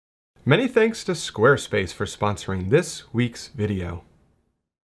Many thanks to Squarespace for sponsoring this week's video.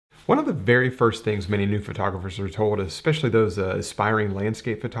 One of the very first things many new photographers are told, especially those aspiring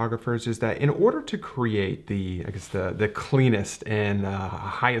landscape photographers, is that in order to create the cleanest and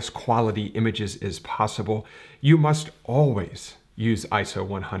highest quality images as possible, you must always use ISO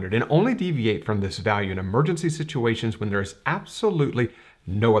 100 and only deviate from this value in emergency situations when there is absolutely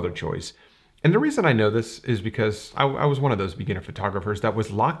no other choice. And the reason I know this is because I was one of those beginner photographers that was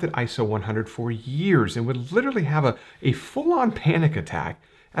locked at ISO 100 for years and would literally have a full-on panic attack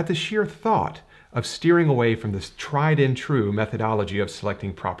at the sheer thought of steering away from this tried and true methodology of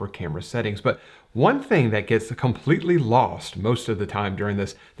selecting proper camera settings. But one thing that gets completely lost most of the time during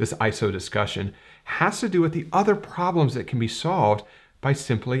this ISO discussion has to do with the other problems that can be solved by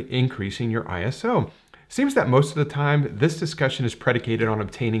simply increasing your ISO. Seems that most of the time, this discussion is predicated on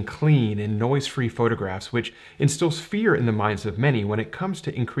obtaining clean and noise-free photographs, which instills fear in the minds of many when it comes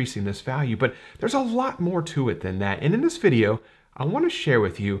to increasing this value. But there's a lot more to it than that. And in this video, I want to share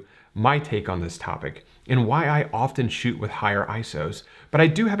with you my take on this topic and why I often shoot with higher ISOs. But I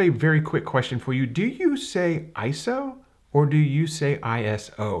do have a very quick question for you. Do you say ISO or do you say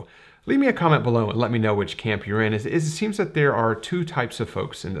ISO? Leave me a comment below and let me know which camp you're in. It seems that there are two types of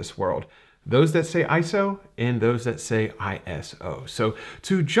folks in this world. Those that say ISO and those that say ISO. So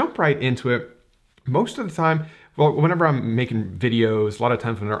to jump right into it, most of the time, well, whenever I'm making videos, a lot of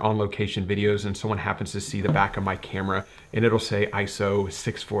times when they're on location videos and someone happens to see the back of my camera and it'll say ISO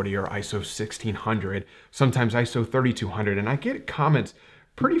 640 or ISO 1600, sometimes ISO 3200, and I get comments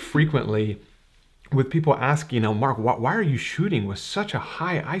pretty frequently with people asking, Mark, why are you shooting with such a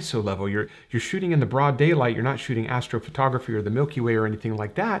high ISO level? You're shooting in the broad daylight. You're not shooting astrophotography or the Milky Way or anything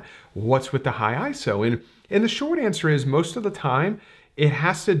like that. What's with the high ISO? And the short answer is most of the time, it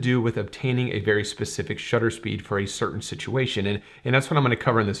has to do with obtaining a very specific shutter speed for a certain situation. And that's what I'm going to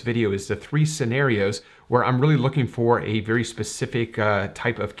cover in this video is the three scenarios where I'm really looking for a very specific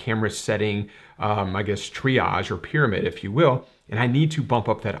type of camera setting, triage or pyramid, if you will. And I need to bump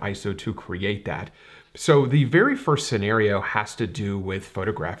up that ISO to create that. So the very first scenario has to do with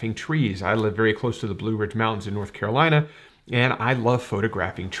photographing trees. I live very close to the Blue Ridge Mountains in North Carolina, and I love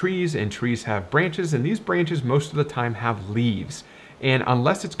photographing trees, and trees have branches, and these branches most of the time have leaves. And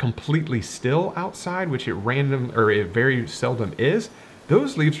unless it's completely still outside, which it very seldom is,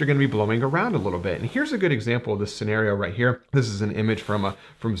 those leaves are going to be blowing around a little bit. And here's a good example of this scenario right here. This is an image from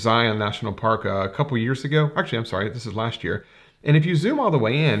Zion National Park a couple years ago. Actually, I'm sorry, this is last year. And if you zoom all the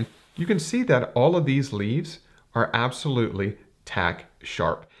way in, you can see that all of these leaves are absolutely tack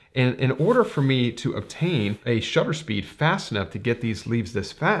sharp. And in order for me to obtain a shutter speed fast enough to get these leaves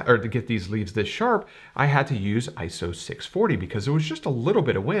this sharp, I had to use ISO 640 because there was just a little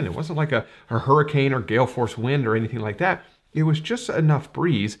bit of wind. It wasn't like a hurricane or gale force wind or anything like that. It was just enough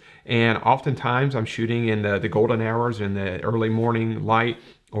breeze. And oftentimes I'm shooting in the golden hours in the early morning light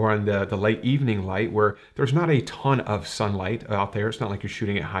or in the late evening light where there's not a ton of sunlight out there. It's not like you're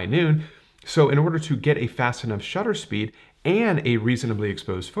shooting at high noon. So in order to get a fast enough shutter speed and a reasonably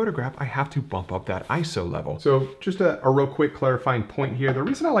exposed photograph, I have to bump up that ISO level. So just a real quick clarifying point here. The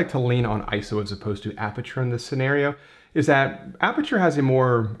reason I like to lean on ISO as opposed to aperture in this scenario is that aperture has a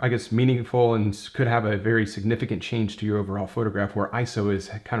more, meaningful and could have a very significant change to your overall photograph, where ISO is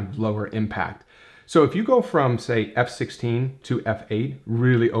kind of lower impact. So if you go from, say, f16 to f8,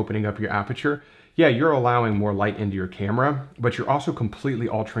 really opening up your aperture, yeah, you're allowing more light into your camera, but you're also completely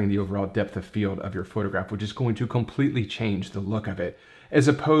altering the overall depth of field of your photograph, which is going to completely change the look of it, as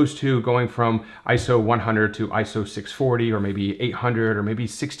opposed to going from ISO 100 to ISO 640 or maybe 800 or maybe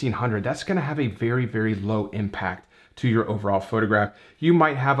 1600. That's going to have a very, very low impact to your overall photograph. You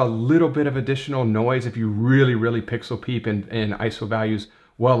might have a little bit of additional noise if you really, really pixel peep in ISO values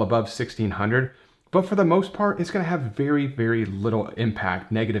well above 1600. But for the most part, it's going to have very, very little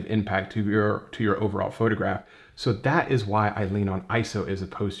impact, negative impact to your overall photograph. So that is why I lean on ISO as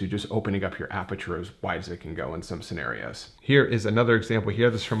opposed to just opening up your aperture as wide as it can go in some scenarios. Here is another example here.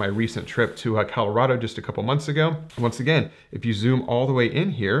 This is from my recent trip to Colorado just a couple months ago. Once again, if you zoom all the way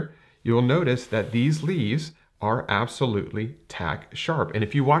in here, you'll notice that these leaves are absolutely tack sharp. And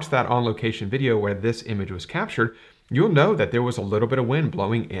if you watch that on location video where this image was captured, you'll know that there was a little bit of wind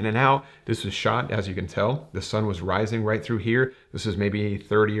blowing in and out. This was shot, as you can tell, the sun was rising right through here. This is maybe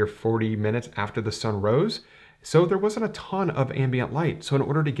 30 or 40 minutes after the sun rose. So there wasn't a ton of ambient light. So in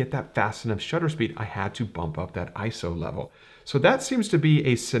order to get that fast enough shutter speed, I had to bump up that ISO level. So that seems to be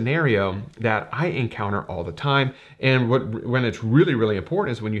a scenario that I encounter all the time. And when it's really, really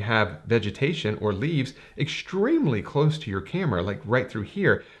important is when you have vegetation or leaves extremely close to your camera, like right through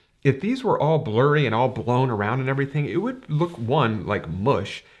here. If these were all blurry and all blown around and everything, it would look, one, like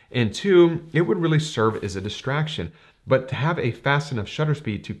mush, And two, it would really serve as a distraction. But to have a fast enough shutter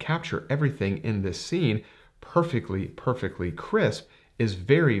speed to capture everything in this scene perfectly crisp is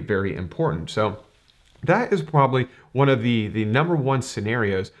very, very important. So that is probably one of the number one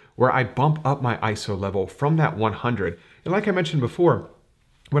scenarios where I bump up my ISO level from that 100. And like I mentioned before,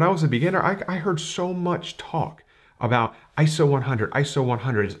 when I was a beginner, I heard so much talk about ISO 100. ISO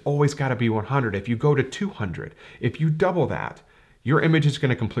 100 has always got to be 100. If you go to 200, if you double that, your image is going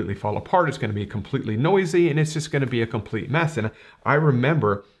to completely fall apart. It's going to be completely noisy, and it's just going to be a complete mess. And I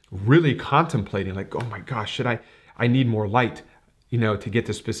remember really contemplating, like, oh my gosh, I need more light, to get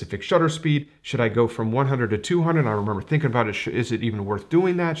the specific shutter speed. Should I go from 100 to 200? I remember thinking about it. Is it even worth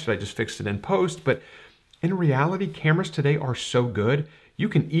doing that? Should I just fix it in post? But in reality, cameras today are so good. You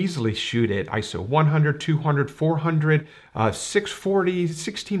can easily shoot at ISO 100, 200, 400, 640,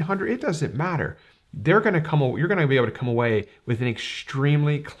 1600. It doesn't matter. You're going to be able to come away with an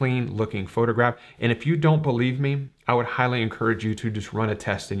extremely clean looking photograph. And if you don't believe me, I would highly encourage you to just run a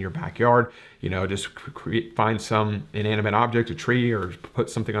test in your backyard. Just find some inanimate object, a tree, or put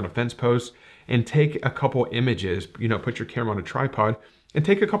something on a fence post and take a couple images, put your camera on a tripod and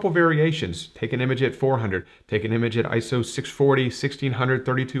take a couple variations. Take an image at 400, take an image at ISO 640, 1600,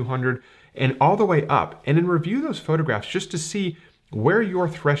 3200, and all the way up. And then review those photographs just to see where your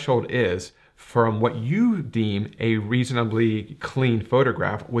threshold is from what you deem a reasonably clean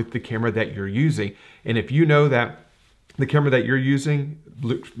photograph with the camera that you're using. And if you know that the camera that you're using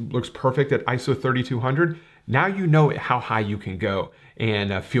looks perfect at ISO 3200, now you know how high you can go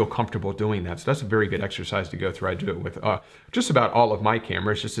and feel comfortable doing that. So that's a very good exercise to go through. I do it with just about all of my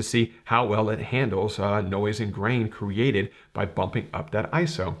cameras just to see how well it handles noise and grain created by bumping up that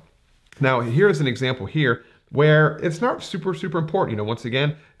ISO. Now here's an example here where it's not super important. Once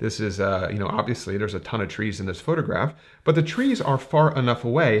again, this is, obviously there's a ton of trees in this photograph, but the trees are far enough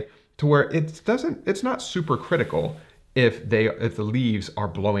away to where it's not super critical if the leaves are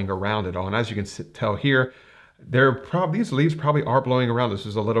blowing around at all. And as you can tell here, these leaves probably are blowing around. This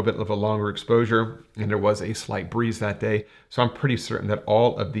is a little bit of a longer exposure and there was a slight breeze that day. So I'm pretty certain that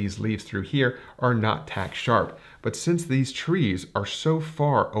all of these leaves through here are not tack sharp. But since these trees are so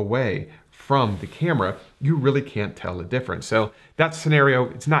far away from the camera, you really can't tell the difference. So that scenario,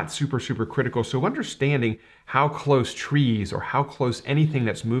 it's not super critical. So understanding how close trees or how close anything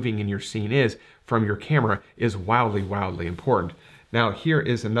that's moving in your scene is from your camera is wildly important. Now here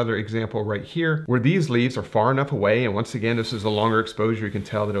is another example right here where these leaves are far enough away, and once again this is a longer exposure. You can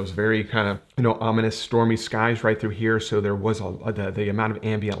tell that it was very kind of ominous stormy skies right through here, so there was the amount of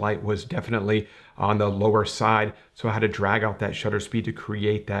ambient light was definitely on the lower side, so I had to drag out that shutter speed to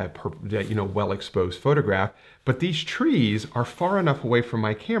create that well exposed photograph. But these trees are far enough away from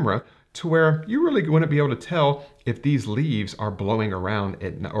my camera to where you really wouldn't be able to tell if these leaves are blowing around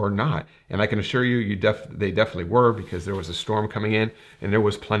or not. And I can assure you, they definitely were, because there was a storm coming in and there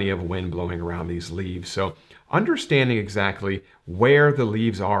was plenty of wind blowing around these leaves. So understanding exactly where the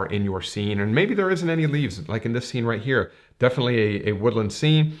leaves are in your scene, and maybe there isn't any leaves, like in this scene right here, definitely a woodland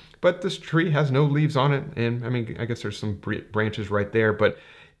scene, but this tree has no leaves on it. And I mean, I guess there's some branches right there, but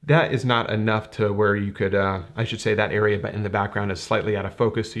that is not enough to where you could, I should say that area in the background is slightly out of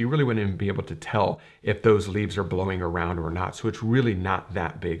focus, so you really wouldn't even be able to tell if those leaves are blowing around or not. So it's really not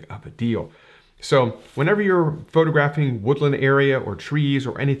that big of a deal. So whenever you're photographing woodland area or trees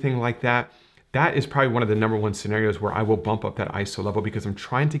or anything like that, that is probably one of the number one scenarios where I will bump up that ISO level, because I'm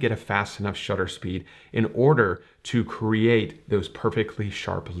trying to get a fast enough shutter speed in order to create those perfectly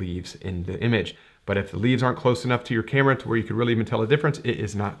sharp leaves in the image. But if the leaves aren't close enough to your camera to where you could really even tell a difference, it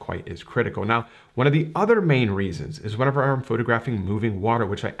is not quite as critical. Now, one of the other main reasons is whenever I'm photographing moving water,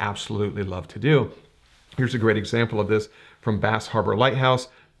 which I absolutely love to do. Here's a great example of this from Bass Harbor Lighthouse.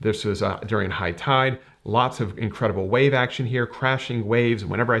 This was during high tide. Lots of incredible wave action here, crashing waves.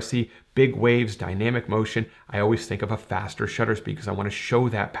 And whenever I see big waves, dynamic motion, I always think of a faster shutter speed, because I want to show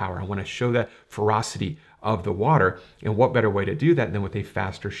that power. I want to show that ferocity of the water. And what better way to do that than with a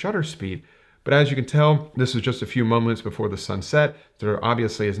faster shutter speed? But as you can tell, this is just a few moments before the sun set. There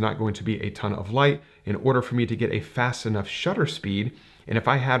obviously is not going to be a ton of light. In order for me to get a fast enough shutter speed, and if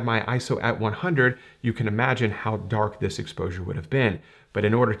I had my ISO at 100, you can imagine how dark this exposure would have been. But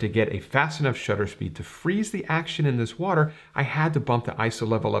in order to get a fast enough shutter speed to freeze the action in this water, I had to bump the ISO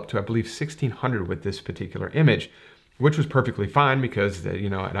level up to, I believe, 1600 with this particular image, which was perfectly fine because, at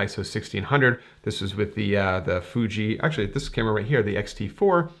ISO 1600, this was with the Fuji, actually this camera right here, the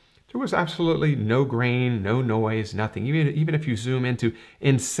X-T4, there was absolutely no grain, no noise, nothing. Even if you zoom into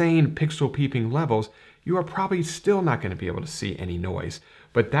insane pixel peeping levels, you are probably still not going to be able to see any noise.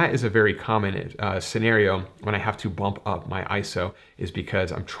 But that is a very common scenario when I have to bump up my ISO, is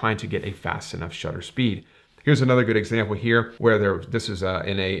because I'm trying to get a fast enough shutter speed. Here's another good example here where this is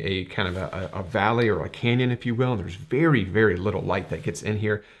in a kind of a valley or a canyon, if you will. And there's very, very little light that gets in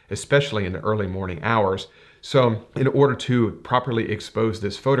here, especially in the early morning hours. So in order to properly expose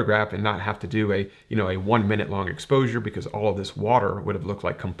this photograph and not have to do a 1 minute long exposure, because all of this water would have looked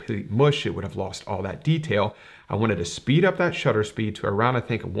like complete mush, it would have lost all that detail, I wanted to speed up that shutter speed to around, I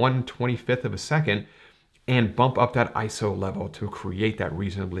think, 1/25th of a second, and bump up that ISO level to create that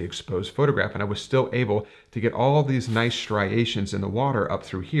reasonably exposed photograph. And I was still able to get all these nice striations in the water up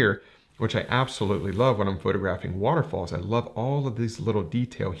through here, which I absolutely love when I'm photographing waterfalls. I love all of this little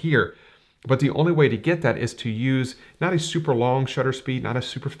detail here. But the only way to get that is to use not a super long shutter speed, not a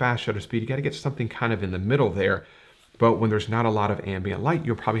super fast shutter speed. You got to get something kind of in the middle there. But when there's not a lot of ambient light,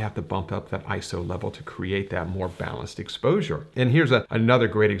 you'll probably have to bump up that ISO level to create that more balanced exposure. And here's another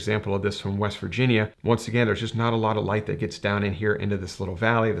great example of this from West Virginia. Once again, there's just not a lot of light that gets down in here into this little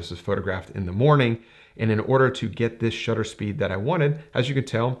valley. This is photographed in the morning. And in order to get this shutter speed that I wanted, as you can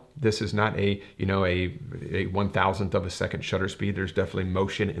tell, this is not a 1,000th of a second shutter speed. There's definitely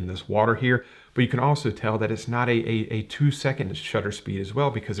motion in this water here, but you can also tell that it's not a 2-second shutter speed as well,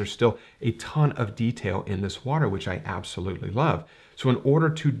 because there's still a ton of detail in this water, which I absolutely love. So in order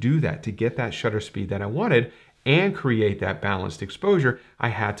to do that, to get that shutter speed that I wanted and create that balanced exposure, I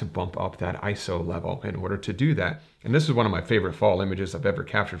had to bump up that ISO level in order to do that. And this is one of my favorite fall images I've ever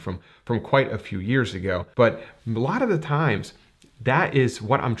captured from quite a few years ago. But a lot of the times, that is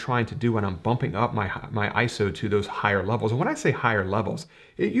what I'm trying to do when I'm bumping up my ISO to those higher levels. And when I say higher levels,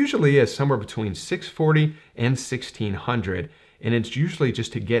 it usually is somewhere between 640 and 1600. And it's usually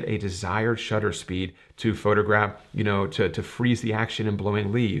just to get a desired shutter speed to photograph, to freeze the action in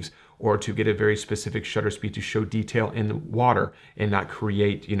blowing leaves, or to get a very specific shutter speed to show detail in the water and not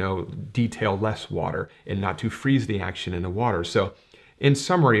create, detail-less water, and not to freeze the action in the water. So in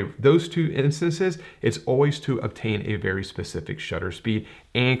summary, those two instances, it's always to obtain a very specific shutter speed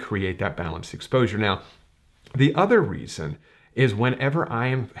and create that balanced exposure. Now, the other reason is whenever I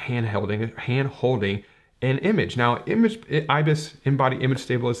am hand holding an image. Now, IBIS, in-body image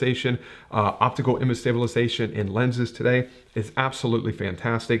stabilization, optical image stabilization in lenses today is absolutely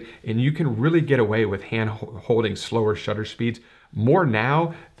fantastic. And you can really get away with hand holding slower shutter speeds more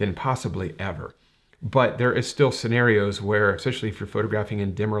now than possibly ever. But there is still scenarios where, especially if you're photographing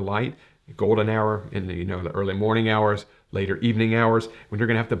in dimmer light, golden hour, in the early morning hours, later evening hours, when you're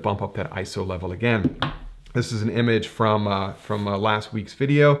gonna have to bump up that ISO level again. This is an image from last week's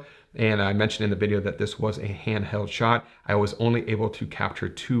video. And I mentioned in the video that this was a handheld shot. I was only able to capture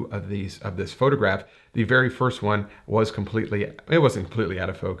 2 of this photograph. The very first one was it wasn't completely out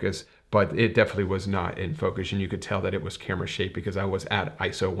of focus, but it definitely was not in focus. And you could tell that it was camera shake because I was at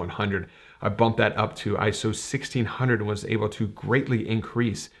ISO 100. I bumped that up to ISO 1600 and was able to greatly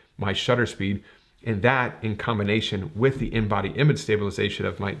increase my shutter speed. And that, in combination with the in-body image stabilization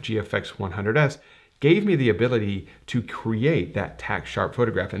of my GFX 100S, gave me the ability to create that tack sharp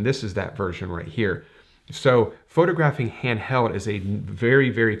photograph. And this is that version right here. So photographing handheld is a very,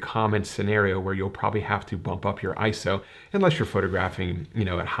 very common scenario where you'll probably have to bump up your ISO unless you're photographing,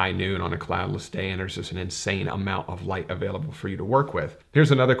 at high noon on a cloudless day and there's just an insane amount of light available for you to work with. Here's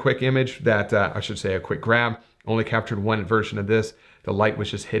another quick image that, I should say a quick grab. Only captured one version of this. The light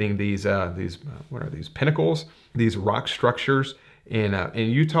was just hitting these what are these, pinnacles, these rock structures in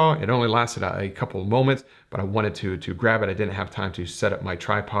Utah. It only lasted a couple of moments, but I wanted to grab it. I didn't have time to set up my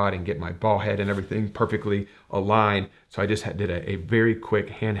tripod and get my ball head and everything perfectly aligned. So I just did a very quick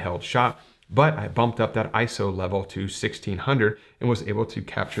handheld shot, but I bumped up that ISO level to 1600 and was able to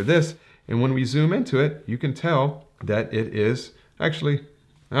capture this. And when we zoom into it, you can tell that it is actually,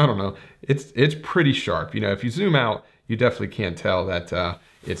 I don't know, it's pretty sharp. If you zoom out, you definitely can't tell that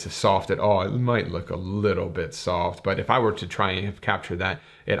it's soft at all. It might look a little bit soft, but if I were to try and capture that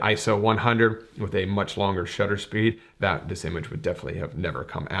at ISO 100 with a much longer shutter speed, this image would definitely have never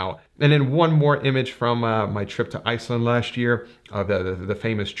come out. And then one more image from my trip to Iceland last year of the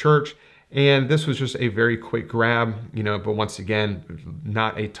famous church. And this was just a very quick grab, but once again,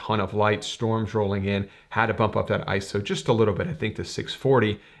 not a ton of light, storms rolling in, had to bump up that ISO just a little bit, I think to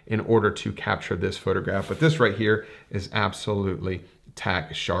 640 in order to capture this photograph. But this right here is absolutely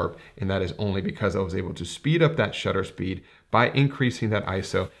tack sharp, and that is only because I was able to speed up that shutter speed by increasing that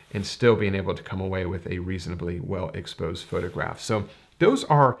ISO and still being able to come away with a reasonably well exposed photograph. So those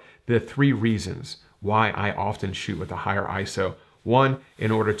are the 3 reasons why I often shoot with a higher ISO. 1,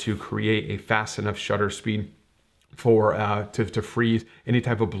 in order to create a fast enough shutter speed for to freeze any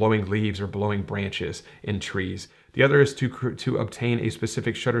type of blowing leaves or blowing branches in trees. The other is to obtain a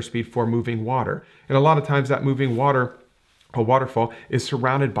specific shutter speed for moving water. And a lot of times that moving water, a waterfall, is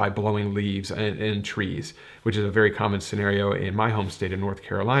surrounded by blowing leaves and trees, which is a very common scenario in my home state of North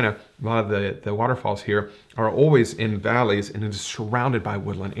Carolina. A lot of the waterfalls here are always in valleys and it is surrounded by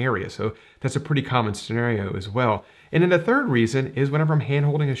woodland areas. So that's a pretty common scenario as well. And then the third reason is whenever I'm hand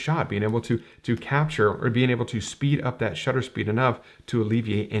holding a shot, being able to capture or being able to speed up that shutter speed enough to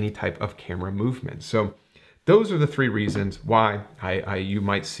alleviate any type of camera movement. So those are the three reasons why you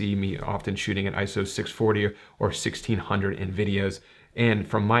might see me often shooting at ISO 640 or 1600 in videos. And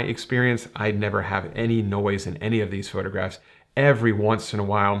from my experience, I never have any noise in any of these photographs. Every once in a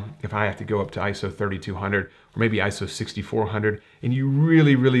while, if I have to go up to ISO 3200 or maybe ISO 6400, and you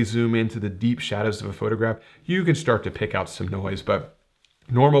really zoom into the deep shadows of a photograph, you can start to pick out some noise. But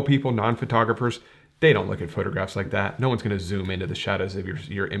normal people, non-photographers, they don't look at photographs like that. No one's gonna zoom into the shadows of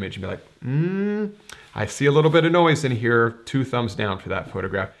your image and be like, I see a little bit of noise in here, 2 thumbs down for that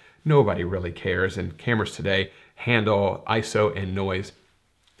photograph. Nobody really cares, and cameras today handle ISO and noise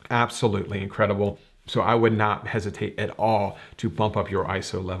absolutely incredible. So I would not hesitate at all to bump up your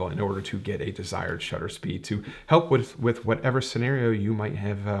ISO level in order to get a desired shutter speed to help with whatever scenario you might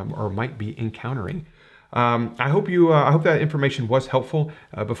have or might be encountering. I hope that information was helpful.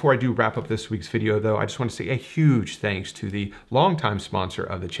 Before I do wrap up this week's video though, I just want to say a huge thanks to the longtime sponsor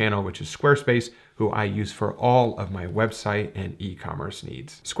of the channel, which is Squarespace, who I use for all of my website and e-commerce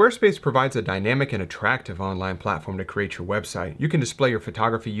needs. Squarespace provides a dynamic and attractive online platform to create your website. You can display your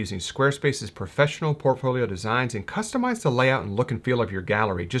photography using Squarespace's professional portfolio designs and customize the layout and look and feel of your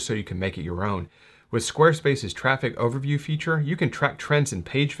gallery just so you can make it your own. With Squarespace's traffic overview feature, you can track trends in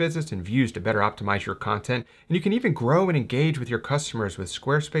page visits and views to better optimize your content, and you can even grow and engage with your customers with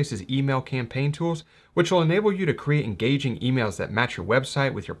Squarespace's email campaign tools, which will enable you to create engaging emails that match your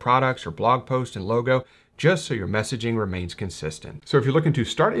website with your products or blog post and logo, just so your messaging remains consistent. So if you're looking to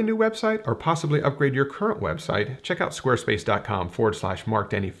start a new website or possibly upgrade your current website, check out squarespace.com/Mark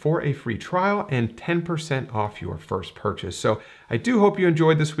Denney for a free trial and 10% off your first purchase. So I do hope you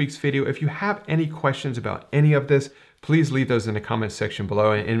enjoyed this week's video. If you have any questions about any of this, please leave those in the comment section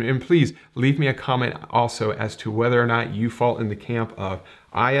below. And please leave me a comment also as to whether or not you fall in the camp of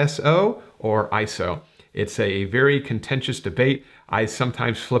ISO or ISO. It's a very contentious debate. I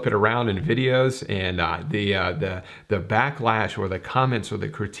sometimes flip it around in videos, and the backlash or the comments or the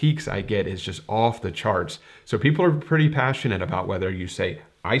critiques I get is just off the charts. So people are pretty passionate about whether you say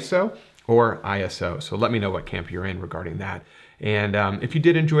ISO or ISO. So let me know what camp you're in regarding that. And if you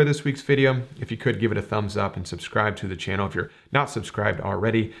did enjoy this week's video, if you could give it a thumbs up and subscribe to the channel. If you're not subscribed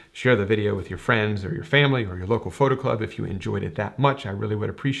already, share the video with your friends or your family or your local photo club if you enjoyed it that much. I really would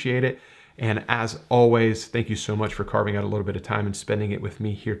appreciate it. And as always, thank you so much for carving out a little bit of time and spending it with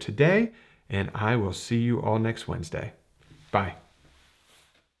me here today. And I will see you all next Wednesday. Bye.